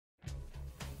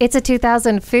It's a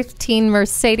 2015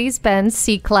 Mercedes-Benz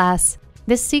C-Class.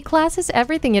 This C-Class is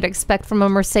everything you'd expect from a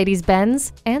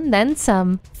Mercedes-Benz, and then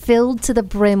some. Filled to the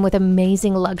brim with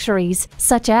amazing luxuries,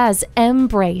 such as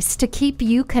M-Brace to keep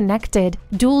you connected,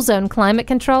 dual-zone climate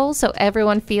control so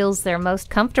everyone feels they're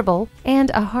most comfortable, and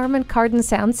a Harman Kardon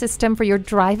sound system for your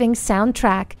driving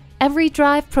soundtrack. Every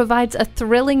drive provides a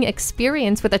thrilling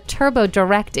experience with a turbo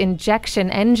direct injection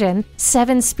engine,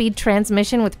 7-speed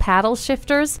transmission with paddle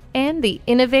shifters, and the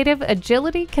innovative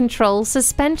Agility Control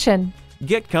suspension.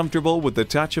 Get comfortable with the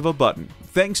touch of a button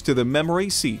thanks to the memory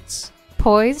seats.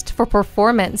 Poised for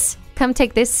performance. Come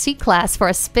take this C-Class for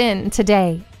a spin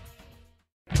today.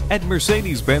 At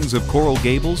Mercedes-Benz of Coral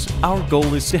Gables, our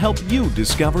goal is to help you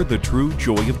discover the true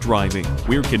joy of driving.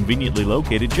 We're conveniently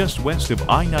located just west of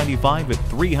I-95 at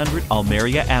 300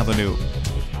 Almeria Avenue.